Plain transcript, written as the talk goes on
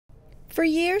For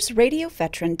years, radio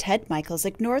veteran Ted Michaels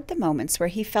ignored the moments where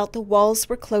he felt the walls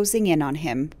were closing in on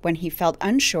him, when he felt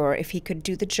unsure if he could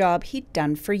do the job he'd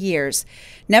done for years,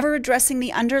 never addressing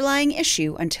the underlying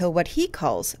issue until what he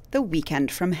calls the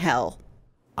weekend from hell.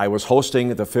 I was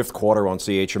hosting the fifth quarter on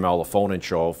CMHA, the phone-in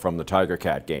show from the Tiger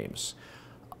Cat games.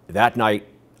 That night,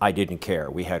 I didn't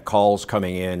care. We had calls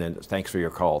coming in and thanks for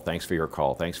your call, thanks for your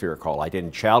call, thanks for your call. I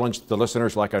didn't challenge the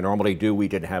listeners like I normally do. We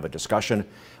didn't have a discussion.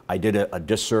 I did a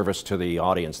disservice to the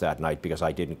audience that night because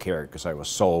I didn't care, because I was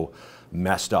so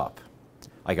messed up.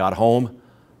 I got home,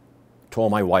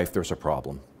 told my wife there's a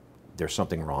problem. There's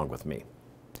something wrong with me.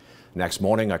 Next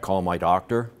morning, I called my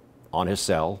doctor on his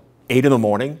cell, 8 in the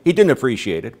morning. He didn't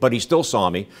appreciate it, but he still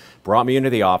saw me, brought me into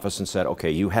the office and said,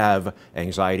 okay, you have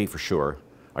anxiety for sure.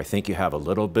 I think you have a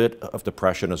little bit of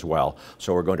depression as well.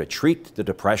 So we're going to treat the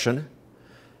depression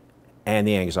and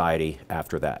the anxiety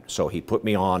after that. So he put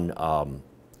me on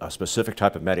a specific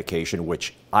type of medication,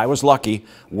 which I was lucky,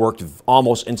 worked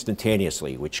almost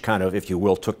instantaneously, which kind of, if you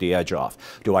will, took the edge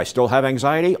off. Do I still have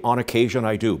anxiety? On occasion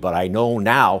I do, but I know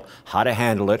now how to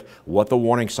handle it, what the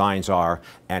warning signs are,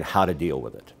 and how to deal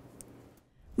with it.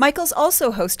 Michaels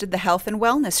also hosted the Health and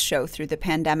Wellness show through the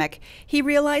pandemic. He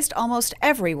realized almost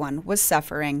everyone was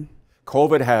suffering.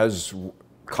 COVID has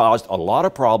caused a lot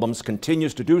of problems,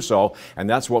 continues to do so, and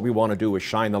that's what we want to do, is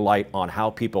shine the light on how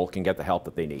people can get the help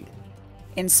that they need.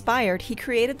 Inspired, he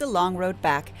created The Long Road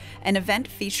Back, an event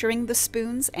featuring the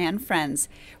Spoons and friends,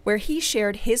 where he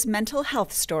shared his mental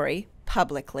health story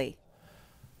publicly.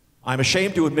 I'm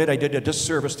ashamed to admit I did a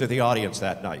disservice to the audience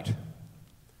that night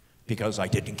because I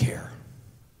didn't care.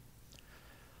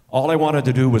 All I wanted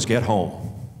to do was get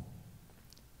home.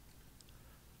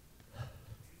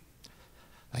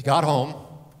 I got home,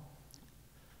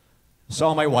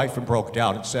 saw my wife and broke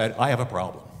down and said, I have a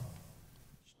problem.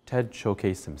 Ted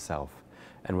showcased himself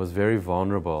and was very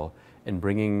vulnerable in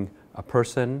bringing a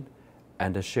person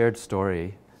and a shared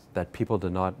story that people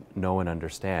did not know and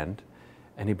understand.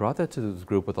 And he brought that to this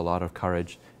group with a lot of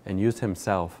courage and used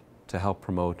himself to help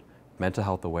promote mental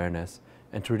health awareness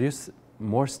and to reduce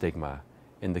more stigma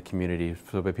in the community,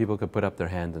 so that people could put up their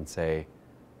hands and say,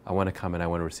 I want to come and I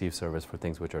want to receive service for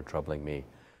things which are troubling me.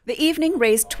 The evening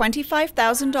raised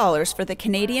 $25,000 for the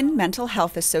Canadian Mental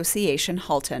Health Association,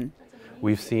 Halton.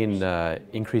 We've seen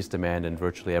increased demand in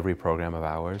virtually every program of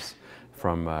ours,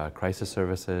 from crisis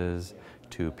services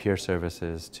to peer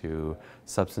services to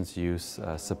substance use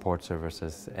support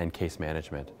services and case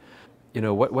management. You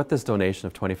know, what this donation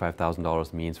of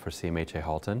 $25,000 means for CMHA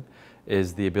Halton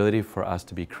is the ability for us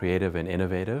to be creative and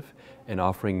innovative in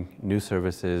offering new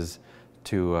services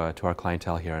to our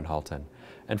clientele here in Halton.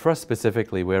 And for us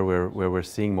specifically, where we're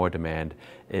seeing more demand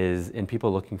is in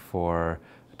people looking for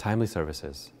timely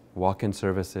services, walk-in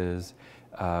services.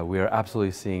 We are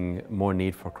absolutely seeing more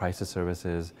need for crisis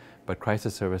services, but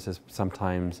crisis services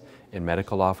sometimes in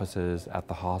medical offices, at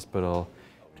the hospital.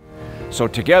 So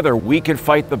together we can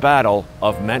fight the battle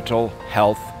of mental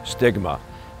health stigma.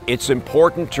 It's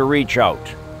important to reach out,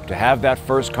 to have that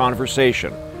first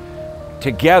conversation.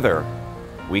 Together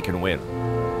we can win.